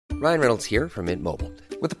Ryan Reynolds here from Mint Mobile.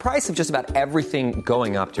 With the price of just about everything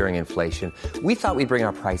going up during inflation, we thought we'd bring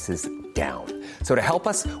our prices down. So to help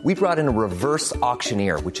us, we brought in a reverse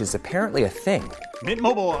auctioneer, which is apparently a thing. Mint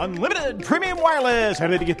Mobile Unlimited Premium Wireless. How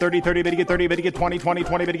to get 30, 30, bit to get 30, bit to get 20, 20,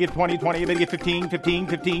 20, bit to get 20, 20, bit to get 15, 15,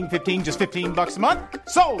 15, 15, just $15 a month?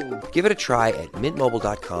 Sold! Give it a try at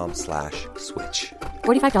mintmobile.com/switch.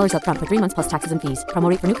 $45 up front for 3 months plus taxes and fees. Promo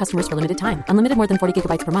rate for new customers for limited time. Unlimited more than 40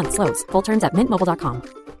 gigabytes per month. Slows full terms at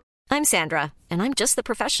mintmobile.com. I'm Sandra, and I'm just the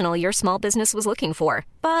professional your small business was looking for.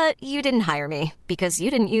 But you didn't hire me because you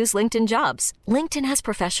didn't use LinkedIn Jobs. LinkedIn has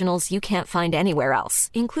professionals you can't find anywhere else,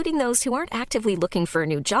 including those who aren't actively looking for a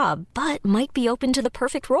new job, but might be open to the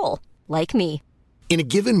perfect role, like me. In a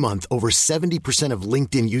given month, over 70% of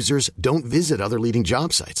LinkedIn users don't visit other leading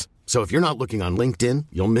job sites. So if you're not looking on LinkedIn,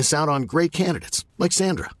 you'll miss out on great candidates like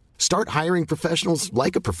Sandra. Start hiring professionals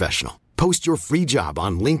like a professional. Post your free job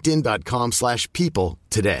on linkedin.com/people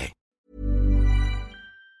today.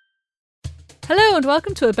 Hello and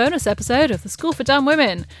welcome to a bonus episode of the School for Dumb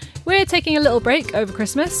Women. We're taking a little break over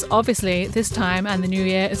Christmas. Obviously, this time and the new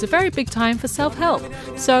year is a very big time for self-help.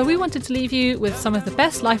 So we wanted to leave you with some of the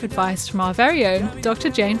best life advice from our very own Dr.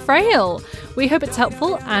 Jane Frail. We hope it's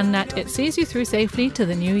helpful and that it sees you through safely to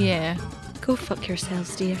the new year. Go fuck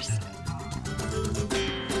yourselves, dears.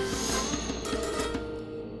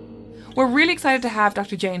 We're really excited to have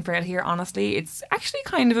Dr. Jane Frail here, honestly. It's actually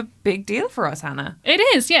kind of a big deal for us, Hannah. It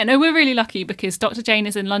is, yeah. No, we're really lucky because Dr. Jane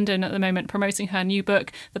is in London at the moment promoting her new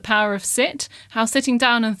book, The Power of Sit, How Sitting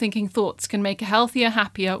Down and Thinking Thoughts Can Make a Healthier,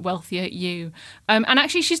 Happier, Wealthier You. And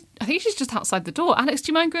actually, I think she's just outside the door. Alex, do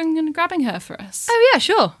you mind going and grabbing her for us? Oh, yeah,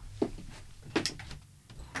 sure.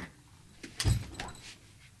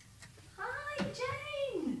 Hi,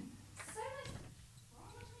 Jane.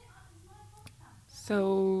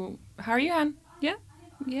 So, how are you, Anne? Yeah?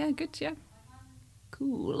 Yeah, good, yeah.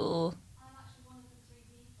 Cool.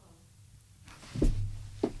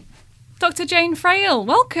 Dr. Jane Frail,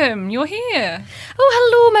 welcome. You're here. Oh,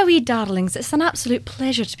 hello, my wee darlings. It's an absolute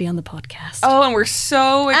pleasure to be on the podcast. Oh, and we're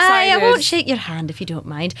so excited. I won't shake your hand if you don't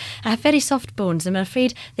mind. I have very soft bones and I'm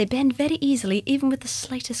afraid they bend very easily, even with the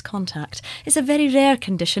slightest contact. It's a very rare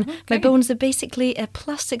condition. Okay. My bones are basically a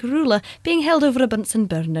plastic ruler being held over a Bunsen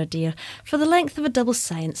burner, dear, for the length of a double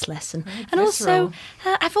science lesson. Right, and also,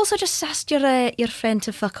 I've also just asked your friend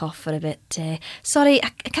to fuck off for a bit. Sorry,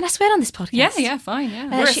 can I swear on this podcast? Yeah, fine,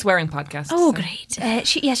 yeah. We're a swearing podcast. Oh, so. Great.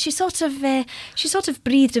 She sort of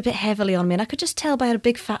breathed a bit heavily on me, and I could just tell by her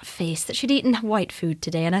big fat face that she'd eaten white food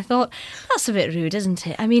today, and I thought, that's a bit rude, isn't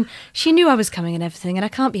it? I mean, she knew I was coming and everything, and I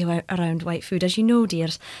can't be around white food, as you know,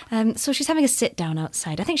 dears. So she's having a sit down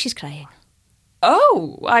outside. I think she's crying.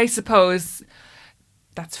 Oh, I suppose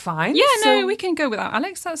that's fine. Yeah, no, we can go without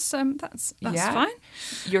Alex. That's fine.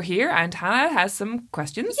 You're here, and Hannah has some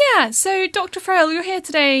questions. Yeah, so Dr. Frail, you're here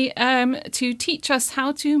today to teach us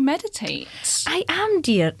how to meditate. I am,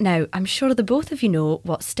 dear. Now, I'm sure the both of you know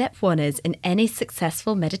what step 1 is in any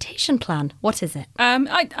successful meditation plan. What is it?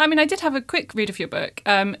 I did have a quick read of your book.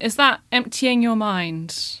 Is that emptying your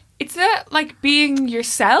mind? It's like being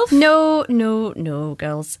yourself? No,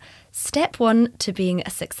 girls. Step 1 to being a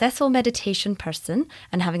successful meditation person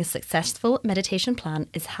and having a successful meditation plan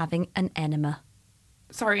is having an enema.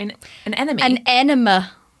 Sorry, an enemy? An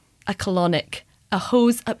enema. A colonic. A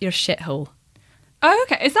hose up your shithole. Oh,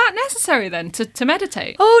 okay. Is that necessary then to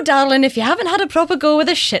meditate? Oh, darling, if you haven't had a proper go with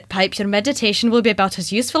a shit pipe, your meditation will be about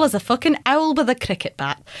as useful as a fucking owl with a cricket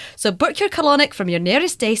bat. So book your colonic from your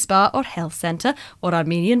nearest day spa or health centre or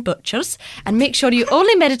Armenian butchers and make sure you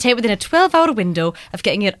only meditate within a 12-hour window of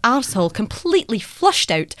getting your arsehole completely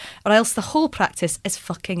flushed out, or else the whole practice is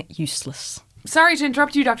fucking useless. Sorry to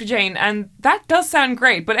interrupt you, Dr. Jane, and that does sound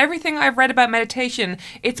great, but everything I've read about meditation,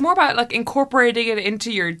 it's more about like incorporating it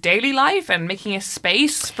into your daily life and making a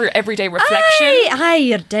space for everyday reflection. Aye,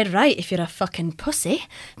 you're dead right if you're a fucking pussy.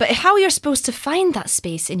 But how you're supposed to find that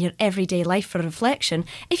space in your everyday life for reflection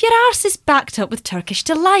if your arse is backed up with Turkish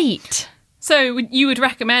delight? So you would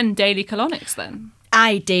recommend daily colonics then?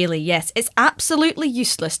 Aye, daily, yes. It's absolutely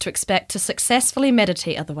useless to expect to successfully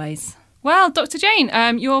meditate otherwise. Well, Dr. Jane,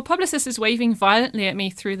 your publicist is waving violently at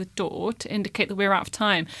me through the door to indicate that we're out of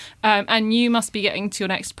time. And you must be getting to your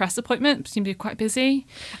next press appointment. Seem to be quite busy.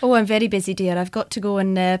 Oh, I'm very busy, dear. I've got to go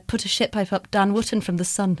and put a shit pipe up Dan Wootton from The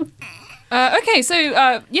Sun. Okay,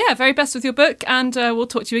 so, very best with your book, and we'll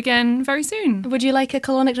talk to you again very soon. Would you like a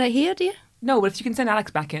colonic right here, dear? No, but if you can send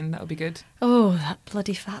Alex back in, that would be good. Oh, that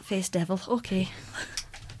bloody fat-faced devil. Okay.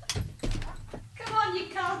 Come on, you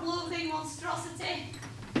carb-loathing monstrosity.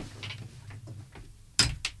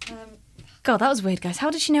 God, that was weird, guys. How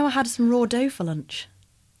did she know I had some raw dough for lunch?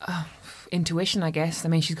 intuition, I guess. I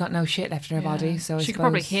mean, she's got no shit left in her body, so she could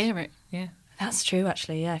probably hear it. Yeah, That's true,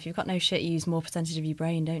 actually, yeah. If you've got no shit, you use more percentage of your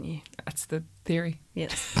brain, don't you? that's the theory.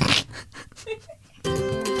 Yes.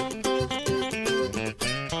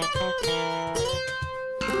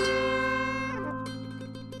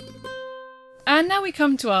 And now we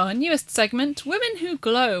come to our newest segment, Women Who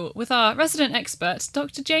Glow, with our resident expert,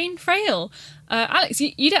 Dr. Jane Frail. Alex,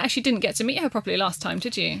 you actually didn't get to meet her properly last time,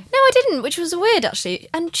 did you? No, I didn't, which was weird, actually.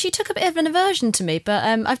 And she took a bit of an aversion to me, but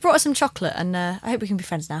I've brought her some chocolate, and I hope we can be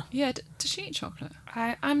friends now. Yeah, does she eat chocolate?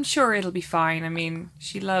 I'm sure it'll be fine. I mean,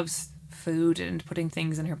 she loves food and putting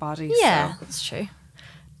things in her body. Yeah, so. that's true.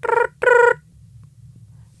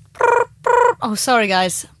 Oh, sorry,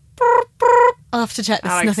 guys. I'll have to check this.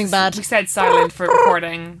 Alex, Nothing bad. We said silent for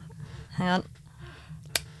recording. Hang on.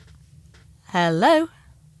 Hello?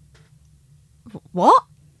 What?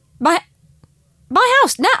 My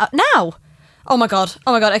house now? Oh my god.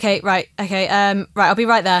 Okay, right. Okay. Right. I'll be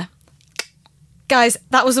right there. Guys,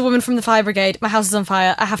 that was the woman from the fire brigade. My house is on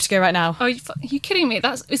fire. I have to go right now. Oh, are you kidding me?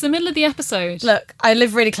 It's the middle of the episode. Look, I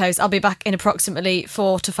live really close. I'll be back in approximately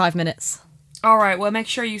 4 to 5 minutes. All right, well, make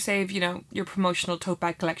sure you save, your promotional tote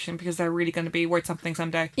bag collection because they're really going to be worth something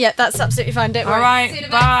someday. Yeah, that's absolutely fine. Don't worry. All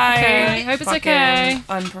right, bye. Okay, hope it's okay.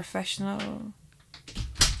 Unprofessional.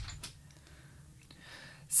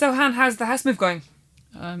 So, Han, how's the house move going?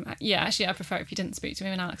 Yeah, actually, I prefer if you didn't speak to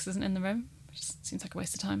me when Alex isn't in the room. It just seems like a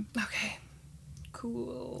waste of time. Okay,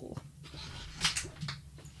 cool.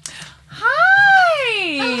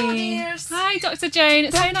 Hi! Hello, dears. Hi, Dr. Jane.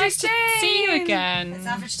 It's so Dr. nice to see you Jane. again. It's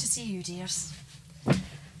average to see you, dears.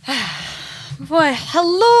 Why,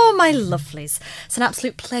 hello, my lovelies. It's an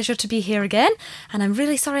absolute pleasure to be here again, and I'm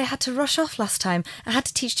really sorry I had to rush off last time. I had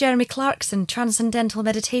to teach Jeremy Clarkson transcendental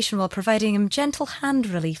meditation while providing him gentle hand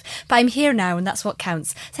relief, but I'm here now, and that's what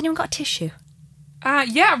counts. Has anyone got a tissue?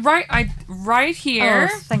 Yeah, right here.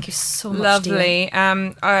 Oh, thank you so much, dear.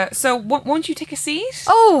 Lovely. So won't you take a seat?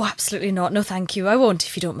 Oh, absolutely not. No, thank you. I won't,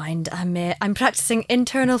 if you don't mind. I'm practicing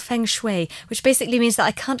internal feng shui, which basically means that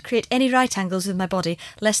I can't create any right angles with my body,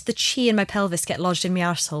 lest the chi in my pelvis get lodged in my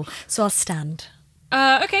arsehole. So I'll stand.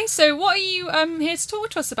 Okay, so what are you here to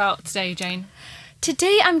talk to us about today, Jane?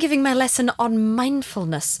 Today I'm giving my lesson on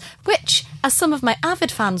mindfulness, which, as some of my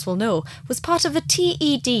avid fans will know, was part of a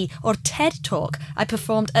TED or TED talk I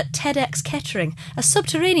performed at TEDx Kettering, a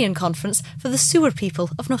subterranean conference for the sewer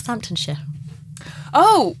people of Northamptonshire.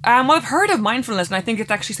 Oh, well, I've heard of mindfulness, and I think it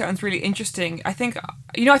actually sounds really interesting. I think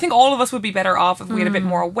all of us would be better off if we had a bit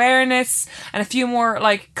more awareness and a few more,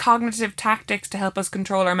 cognitive tactics to help us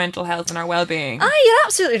control our mental health and our well-being. You're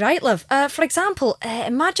absolutely right, love. For example,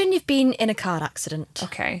 imagine you've been in a car accident.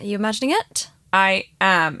 Okay. Are you imagining it? I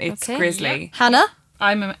am. It's Okay. grisly. Hannah?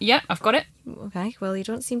 Yeah, I've got it. Okay, well, you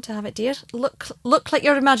don't seem to have it, dear. Look like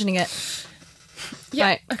you're imagining it. Yeah,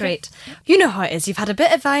 Right, okay. great. You know how it is. You've had a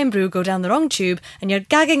bit of Iron Brew go down the wrong tube, and you're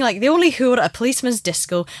gagging like the only whore at a policeman's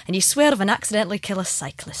disco, and you swear of an accidentally kill a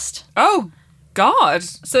cyclist. Oh, God.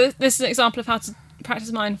 So this is an example of how to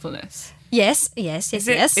practice mindfulness. Yes. Is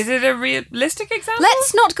it a realistic example?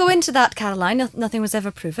 Let's not go into that, Caroline. Nothing was ever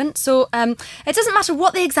proven. So it doesn't matter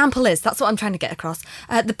what the example is. That's what I'm trying to get across.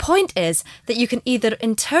 The point is that you can either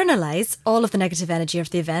internalise all of the negative energy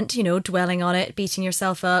of the event, dwelling on it, beating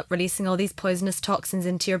yourself up, releasing all these poisonous toxins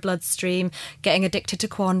into your bloodstream, getting addicted to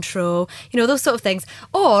Cointreau, those sort of things.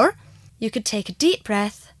 Or you could take a deep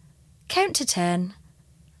breath, count to 10,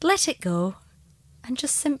 let it go, and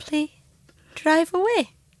just simply drive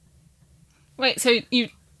away. Wait,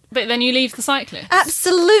 but then you leave the cyclist?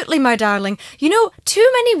 Absolutely, my darling. Too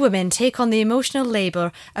many women take on the emotional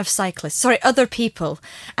labour of other people,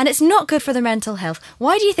 and it's not good for their mental health.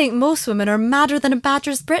 Why do you think most women are madder than a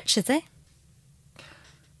badger's britches, eh?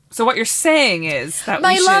 So what you're saying is that My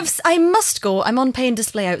we should... loves, I must go. I'm on pay and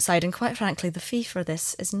display outside, and quite frankly, the fee for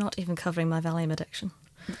this is not even covering my Valium addiction.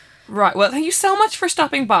 Right, well, thank you so much for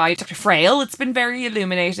stopping by, Dr. Frail. It's been very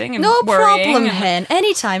illuminating and No worrying. problem, hen.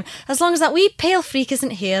 Anytime. As long as that wee pale freak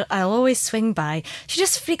isn't here, I'll always swing by. She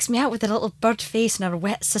just freaks me out with her little bird face and her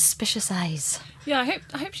wet, suspicious eyes. Yeah,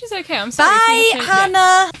 I hope she's okay. I'm sorry. Bye, she has to-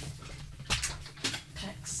 Hannah!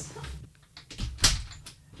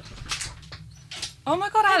 Oh my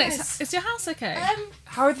God, Alex, is your house okay?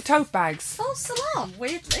 How are the tote bags? False alarm,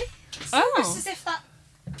 weirdly. It's Oh. almost as if that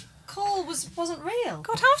call wasn't real.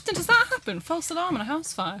 God, how often does that happen? False alarm in a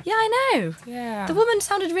house fire? Yeah, I know. Yeah. The woman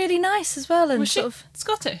sounded really nice as well, and Was she sort of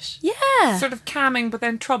Scottish? yeah. Sort of calming but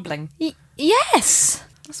then troubling. Yes.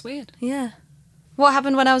 That's weird. Yeah. What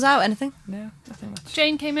happened when I was out? Anything? No, nothing much.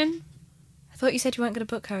 Jane came in. I thought you said you weren't going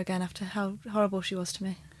to book her again after how horrible she was to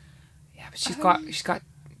me. Yeah, but she's got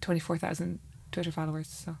 24,000 Twitter followers,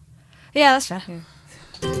 so... Yeah, that's fair.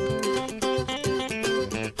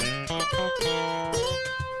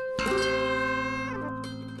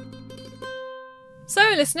 So,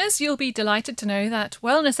 listeners, you'll be delighted to know that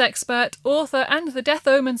wellness expert, author, and the Death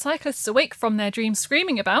Omen cyclists awake from their dreams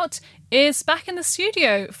screaming about is back in the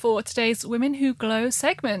studio for today's Women Who Glow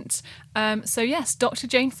segment. So, yes, Dr.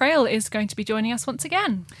 Jane Frail is going to be joining us once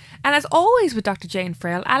again. And as always with Dr. Jane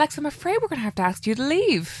Frail, Alex, I'm afraid we're going to have to ask you to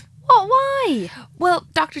leave. What? Why? Well,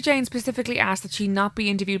 Dr. Jane specifically asked that she not be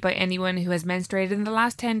interviewed by anyone who has menstruated in the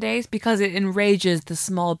last 10 days because it enrages the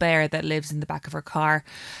small bear that lives in the back of her car.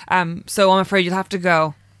 So I'm afraid you'll have to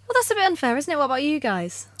go. Well, that's a bit unfair, isn't it? What about you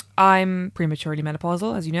guys? I'm prematurely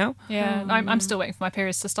menopausal, as you know. Yeah, I'm still waiting for my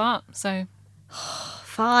periods to start, so...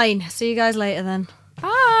 Fine. See you guys later then.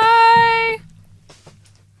 Bye!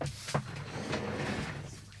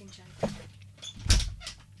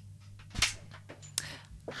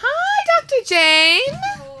 Hi, Dr. Jane.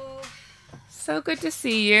 So good to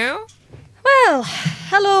see you. Well,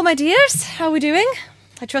 hello, my dears. How are we doing?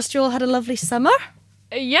 I trust you all had a lovely summer.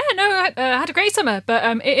 Yeah, no, I had a great summer, but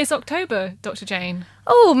it is October, Dr. Jane.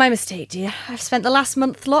 Oh, my mistake, dear. I've spent the last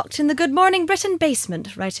month locked in the Good Morning Britain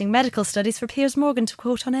basement, writing medical studies for Piers Morgan to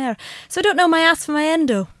quote on air. So I don't know my ass from my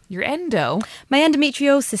endo. Your endo? My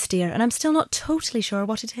endometriosis, dear, and I'm still not totally sure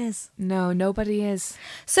what it is. No, nobody is.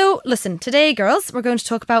 So, listen, today, girls, we're going to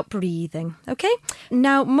talk about breathing, okay?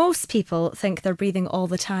 Now, most people think they're breathing all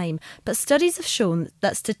the time, but studies have shown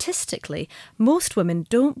that statistically, most women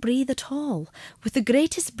don't breathe at all, with the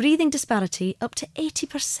greatest breathing disparity up to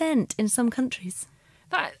 80% in some countries.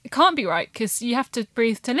 That can't be right, because you have to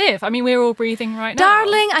breathe to live. I mean, we're all breathing right now.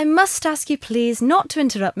 Darling, I must ask you please not to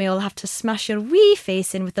interrupt me. I'll have to smash your wee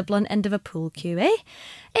face in with the blunt end of a pool cue, eh?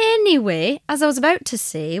 Anyway, as I was about to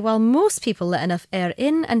say, while most people let enough air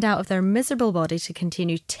in and out of their miserable body to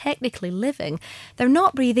continue technically living, they're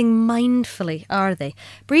not breathing mindfully, are they?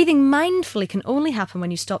 Breathing mindfully can only happen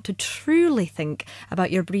when you stop to truly think about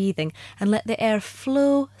your breathing and let the air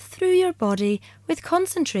flow through your body with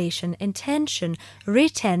concentration, intention,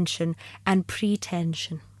 retention and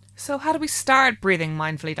pretension. So how do we start breathing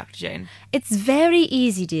mindfully, Dr. Jane? It's very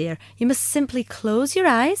easy, dear. You must simply close your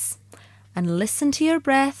eyes and listen to your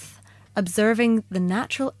breath, observing the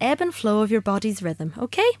natural ebb and flow of your body's rhythm,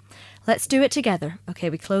 okay? Let's do it together. Okay,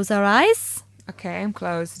 we close our eyes. Okay, I'm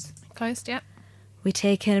closed. Closed, yeah. We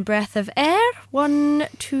take in a breath of air. 1,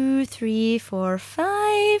 2, 3, 4,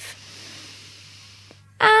 5.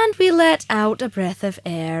 And we let out a breath of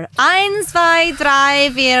air. 1, 2,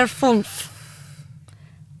 3, 4, 5.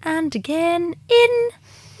 And again, in.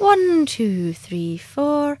 1, 2, 3,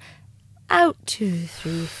 4. Out, 2,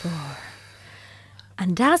 3, 4.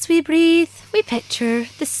 And as we breathe, we picture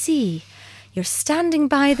the sea. You're standing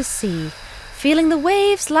by the sea, feeling the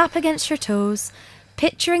waves lap against your toes,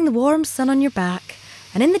 picturing the warm sun on your back,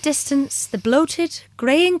 and in the distance, the bloated,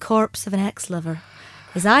 greying corpse of an ex-lover,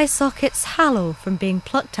 his eye sockets hollow from being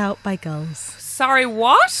plucked out by gulls. Sorry,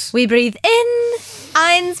 what? We breathe in.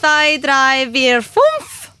 1, 2, 3, 4,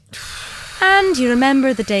 5. And you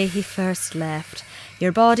remember the day he first left.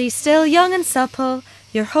 Your body still young and supple,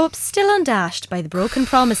 your hopes still undashed by the broken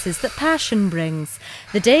promises that passion brings.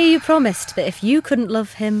 The day you promised that if you couldn't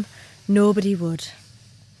love him, nobody would.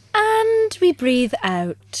 And we breathe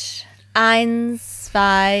out. 1,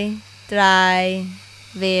 2, 3,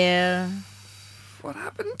 4. What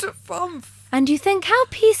happened to Fumf? And you think how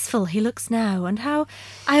peaceful he looks now, and how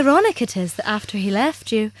ironic it is that after he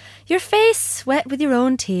left you, your face wet with your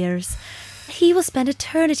own tears, he will spend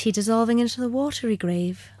eternity dissolving into the watery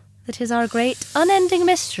grave that is our great unending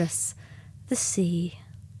mistress, the sea.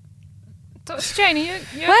 Dr. Jane, are you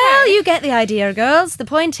Well, okay? you get the idea, girls. The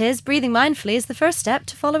point is, breathing mindfully is the first step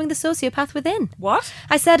to following the sociopath within. What?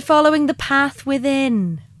 I said following the path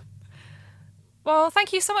within. Well,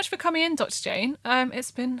 thank you so much for coming in, Dr. Jane.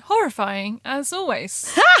 It's been horrifying, as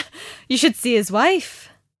always. Ha! You should see his wife.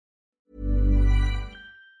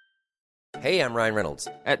 Hey, I'm Ryan Reynolds.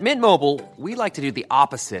 At Mint Mobile, we like to do the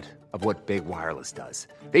opposite of what Big Wireless does.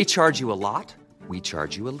 They charge you a lot, we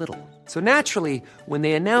charge you a little. So naturally, when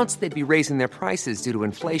they announced they'd be raising their prices due to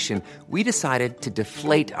inflation, we decided to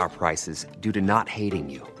deflate our prices due to not hating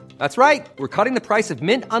you. That's right. We're cutting the price of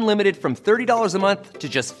Mint Unlimited from $30 a month to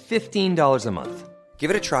just $15 a month. Give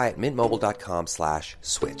it a try at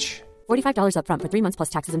mintmobile.com/switch. $45 up front for 3 months plus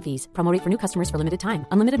taxes and fees. Promo rate for new customers for limited time.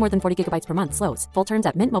 Unlimited more than 40 gigabytes per month. Slows full terms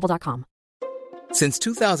at mintmobile.com. Since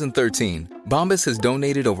 2013, Bombas has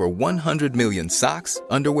donated over 100 million socks,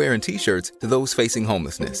 underwear, and T-shirts to those facing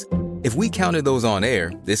homelessness. If we counted those on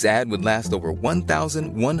air, this ad would last over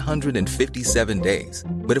 1,157 days.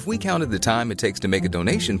 But if we counted the time it takes to make a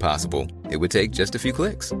donation possible, it would take just a few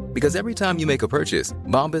clicks. Because every time you make a purchase,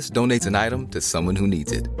 Bombas donates an item to someone who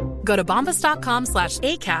needs it. Go to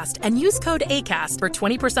bombas.com/ACAST and use code ACAST for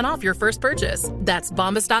 20% off your first purchase. That's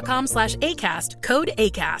bombas.com/ACAST, code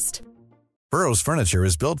ACAST. Burrow's furniture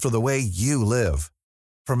is built for the way you live.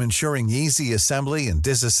 From ensuring easy assembly and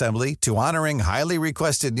disassembly to honoring highly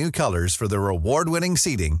requested new colors for their award-winning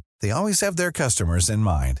seating, they always have their customers in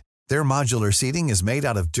mind. Their modular seating is made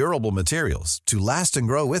out of durable materials to last and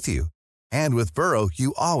grow with you. And with Burrow,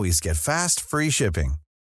 you always get fast, free shipping.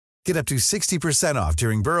 Get up to 60% off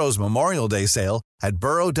during Burrow's Memorial Day sale at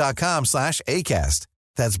burrow.com/ACAST.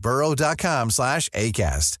 That's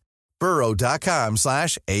burrow.com/ACAST.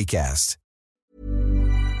 burrow.com/ACAST.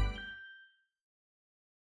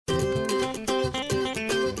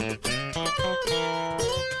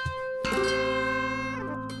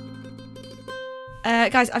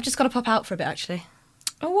 Guys, I've just got to pop out for a bit, actually.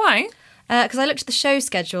 Oh, why? Because I looked at the show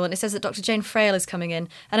schedule and it says that Dr. Jane Frail is coming in.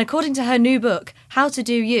 And according to her new book, How to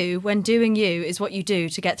Do You When Doing You Is What You Do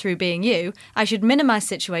to Get Through Being You, I should minimise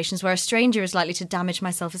situations where a stranger is likely to damage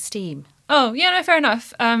my self-esteem. Oh, yeah, no, fair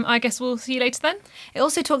enough. I guess we'll see you later then. It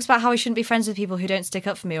also talks about how I shouldn't be friends with people who don't stick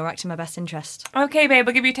up for me or act in my best interest. Okay, babe,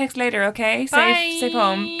 I'll give you a text later, okay? Bye. Safe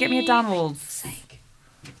home. Get me a Donald's.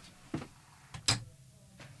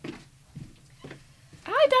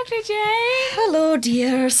 Hi, Dr. Jane. Hello,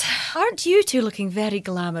 dears. Aren't you two looking very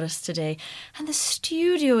glamorous today? And the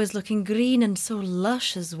studio is looking green and so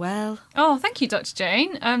lush as well. Oh, thank you, Dr.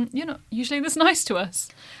 Jane. You're not usually this nice to us.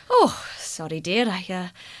 Oh, sorry, dear.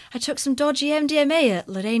 I took some dodgy MDMA at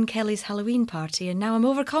Lorraine Kelly's Halloween party and now I'm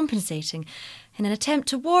overcompensating in an attempt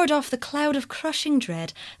to ward off the cloud of crushing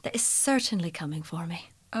dread that is certainly coming for me.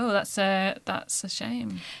 Oh, that's a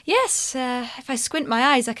shame. Yes, if I squint my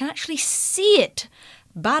eyes, I can actually see it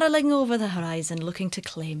barreling over the horizon, looking to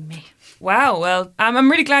claim me. Wow, well,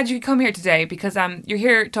 I'm really glad you could come here today because you're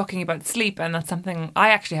here talking about sleep and that's something I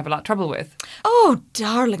actually have a lot of trouble with. Oh,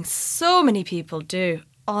 darling, so many people do.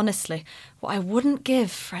 Honestly, what I wouldn't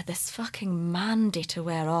give for this fucking Mandy to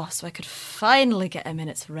wear off so I could finally get a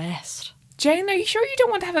minute's rest. Jane, are you sure you don't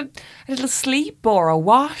want to have a little sleep or a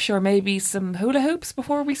wash or maybe some hula hoops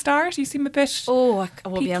before we start? You seem a bit... Oh, I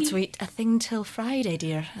won't be able peaky. to eat a thing till Friday,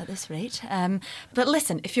 dear, at this rate. But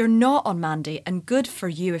listen, if you're not on Mandy, and good for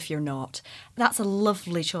you if you're not, that's a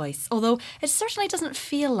lovely choice. Although it certainly doesn't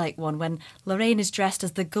feel like one when Lorraine is dressed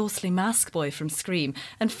as the ghostly mask boy from Scream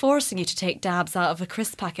and forcing you to take dabs out of a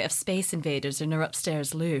crisp packet of Space Invaders in her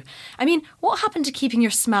upstairs loo. I mean, what happened to keeping your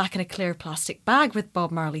smack in a clear plastic bag with Bob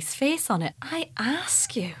Marley's face on it? I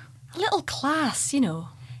ask you. A little class, you know.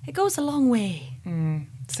 It goes a long way.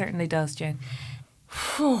 Certainly does, Jane.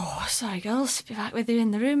 Oh, sorry, girls. Be back with you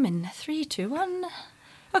in the room in 3, 2, 1.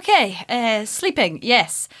 Okay, sleeping,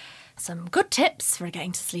 yes. Some good tips for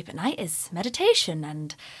getting to sleep at night is meditation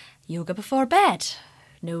and yoga before bed.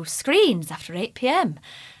 No screens after 8 p.m,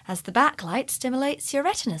 as the backlight stimulates your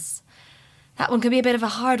retinas. That one can be a bit of a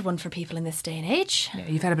hard one for people in this day and age. Yeah,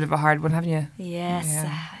 you've had a bit of a hard one, haven't you? Yes,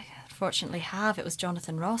 Yeah. I unfortunately have. It was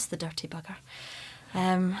Jonathan Ross, the dirty bugger.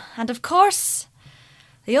 And of course,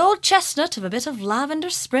 the old chestnut of a bit of lavender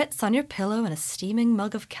spritz on your pillow and a steaming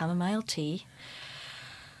mug of chamomile tea.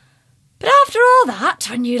 But after all that,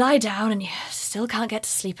 when you lie down and you still can't get to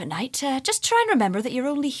sleep at night, just try and remember that you're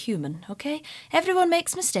only human, okay? Everyone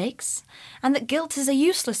makes mistakes, and that guilt is a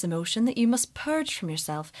useless emotion that you must purge from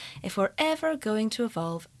yourself if we're ever going to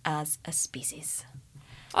evolve as a species.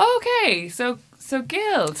 Okay, so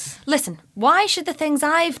guilt. Listen, why should the things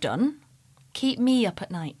I've done keep me up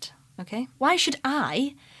at night, okay? Why should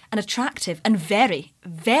I, an attractive and very,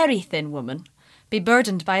 very thin woman, be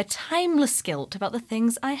burdened by a timeless guilt about the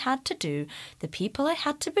things I had to do, the people I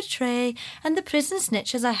had to betray, and the prison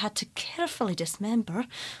snitches I had to carefully dismember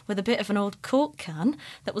with a bit of an old Coke can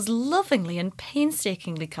that was lovingly and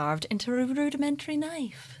painstakingly carved into a rudimentary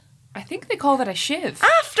knife? I think they call that a shiv.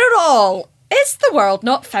 After all, is the world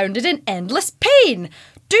not founded in endless pain?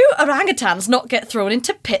 Do orangutans not get thrown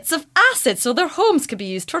into pits of acid so their homes can be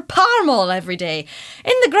used for palm oil every day?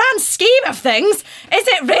 In the grand scheme of things, is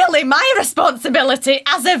it really my responsibility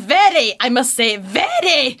as a very, I must say,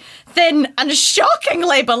 very thin and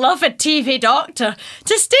shockingly beloved TV doctor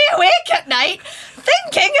to stay awake at night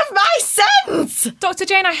thinking of my sins? Dr.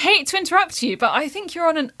 Jane, I hate to interrupt you, but I think you're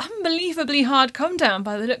on an unbelievably hard come down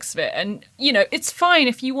by the looks of it. And, you know, it's fine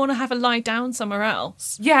if you want to have a lie down somewhere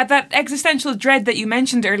else. Yeah, that existential dread that you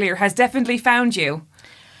mentioned earlier has definitely found you.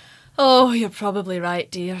 Oh, you're probably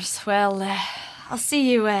right, dears. Well, I'll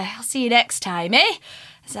see you next time, eh?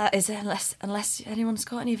 Is it unless anyone's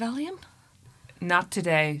got any Valium? Not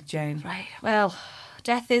today, Jane. Right, well,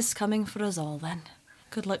 death is coming for us all then.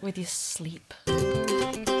 Good luck with your sleep.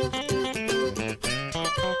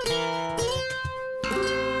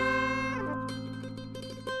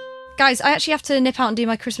 Guys, I actually have to nip out and do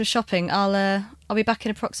my Christmas shopping. I'll be back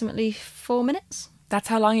in approximately 4 minutes. That's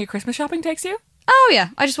how long your Christmas shopping takes you? Oh yeah,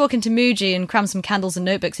 I just walk into Muji and cram some candles and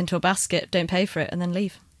notebooks into a basket, don't pay for it, and then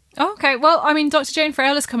leave. Oh, okay, well, I mean, Dr. Jane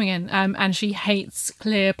Frail is coming in, and she hates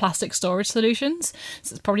clear plastic storage solutions,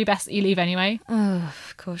 so it's probably best that you leave anyway. Oh,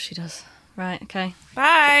 of course she does. Right, okay.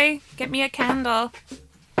 Bye. Get me a candle.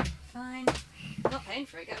 Fine. I'm not paying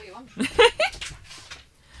for it, get what you want.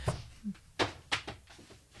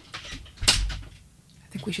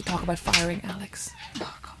 I think we should talk about firing Alex.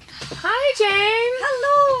 Oh, God. Hi, Jane.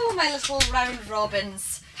 Hello, my little round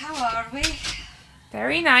robins. How are we?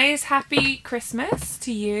 Very nice. Happy Christmas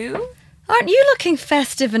to you. Aren't you looking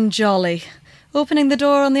festive and jolly? Opening the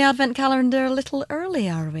door on the advent calendar a little early,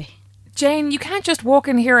 are we? Jane, you can't just walk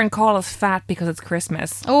in here and call us fat because it's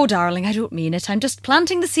Christmas. Oh, darling, I don't mean it. I'm just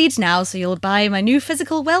planting the seeds now so you'll buy my new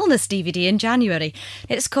physical wellness DVD in January.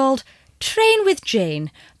 It's called Train with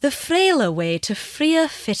Jane, the Frailer Way to Freer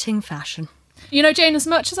Fitting Fashion. You know, Jane, as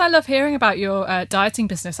much as I love hearing about your dieting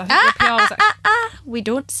business, I think your PR was... We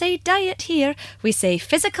don't say diet here. We say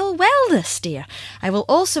physical wellness, dear. I will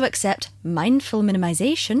also accept mindful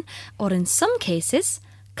minimisation, or in some cases,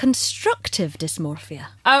 constructive dysmorphia.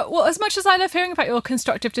 Well, as much as I love hearing about your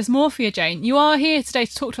constructive dysmorphia, Jane, you are here today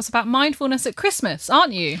to talk to us about mindfulness at Christmas,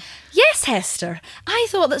 aren't you? Yes, Hester. I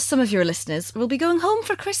thought that some of your listeners will be going home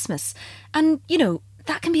for Christmas. And, you know,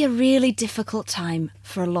 that can be a really difficult time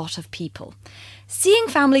for a lot of people. Seeing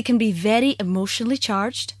family can be very emotionally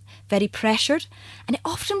charged, very pressured, and it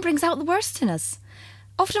often brings out the worst in us.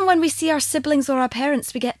 Often when we see our siblings or our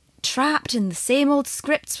parents, we get trapped in the same old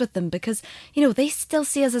scripts with them because, you know, they still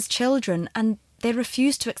see us as children and they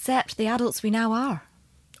refuse to accept the adults we now are.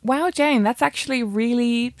 Wow, Jane, that's actually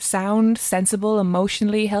really sound, sensible,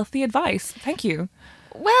 emotionally healthy advice. Thank you.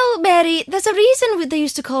 Well, Mary, there's a reason they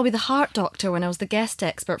used to call me the heart doctor when I was the guest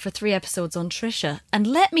expert for 3 episodes on Trisha. And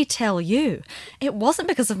let me tell you, it wasn't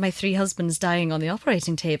because of my 3 husbands dying on the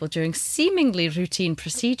operating table during seemingly routine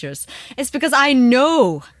procedures. It's because I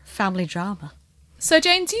know family drama. So,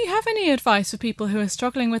 Jane, do you have any advice for people who are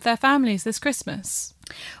struggling with their families this Christmas?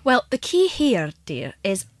 Well, the key here, dear,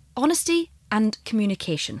 is honesty and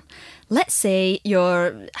communication. Let's say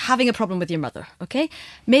you're having a problem with your mother, okay?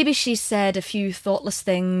 Maybe she said a few thoughtless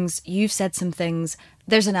things, you've said some things,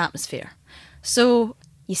 there's an atmosphere. So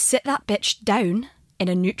you sit that bitch down in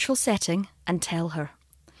a neutral setting and tell her,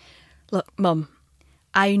 look, Mum,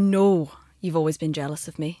 I know you've always been jealous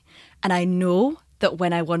of me, and I know that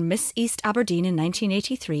when I won Miss East Aberdeen in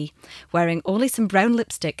 1983, wearing only some brown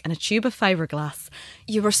lipstick and a tube of fiberglass,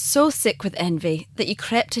 you were so sick with envy that you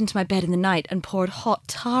crept into my bed in the night and poured hot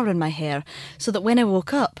tar in my hair, so that when I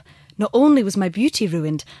woke up, not only was my beauty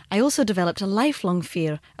ruined, I also developed a lifelong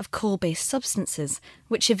fear of coal-based substances,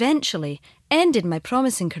 which eventually ended my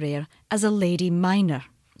promising career as a lady miner.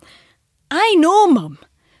 I know, Mum.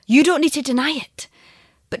 You don't need to deny it.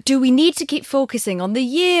 But do we need to keep focusing on the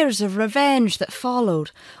years of revenge that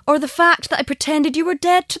followed, or the fact that I pretended you were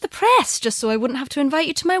dead to the press just so I wouldn't have to invite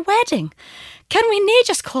you to my wedding? Can we nae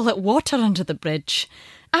just call it water under the bridge?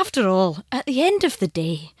 After all, at the end of the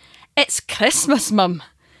day, it's Christmas, Mum.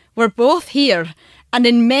 We're both here, and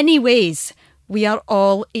in many ways, we are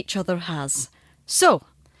all each other has. So,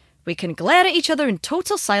 we can glare at each other in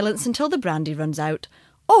total silence until the brandy runs out,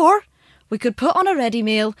 or we could put on a ready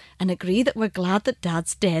meal and agree that we're glad that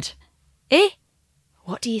Dad's dead. Eh?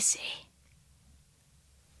 What do you say?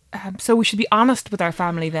 So we should be honest with our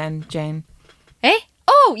family then, Jane. Eh?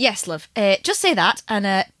 Oh, yes, love. Just say that and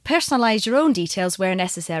personalise your own details where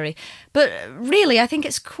necessary. But really, I think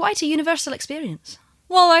it's quite a universal experience.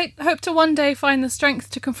 Well, I hope to one day find the strength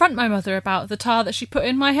to confront my mother about the tar that she put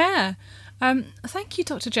in my hair. Thank you,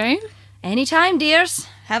 Dr. Jane. Anytime, dears.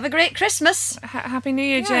 Have a great Christmas. Happy New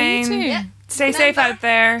Year, Yeah, Jane. you too. Yeah. Stay safe out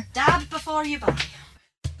there. Dab before you buy.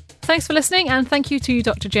 Thanks for listening, and thank you to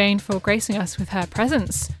Dr. Jane for gracing us with her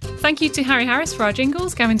presence. Thank you to Harry Harris for our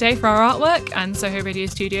jingles, Gavin Day for our artwork, and Soho Radio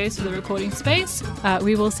Studios for the recording space.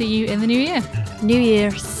 We will see you in the new year. New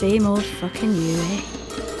Year, same old fucking you, eh?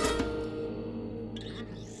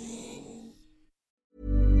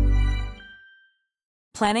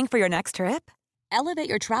 Planning for your next trip? Elevate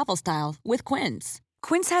your travel style with Quince.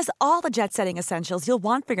 Quince has all the jet-setting essentials you'll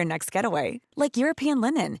want for your next getaway, like European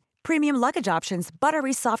linen, premium luggage options,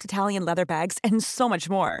 buttery soft Italian leather bags, and so much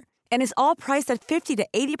more. And is all priced at 50 to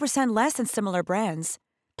 80% less than similar brands.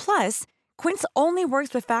 Plus, Quince only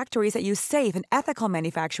works with factories that use safe and ethical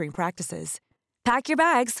manufacturing practices. Pack your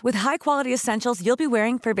bags with high-quality essentials you'll be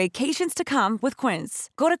wearing for vacations to come with Quince.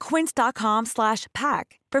 Go to quince.com/pack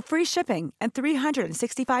for free shipping and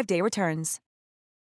 365-day returns.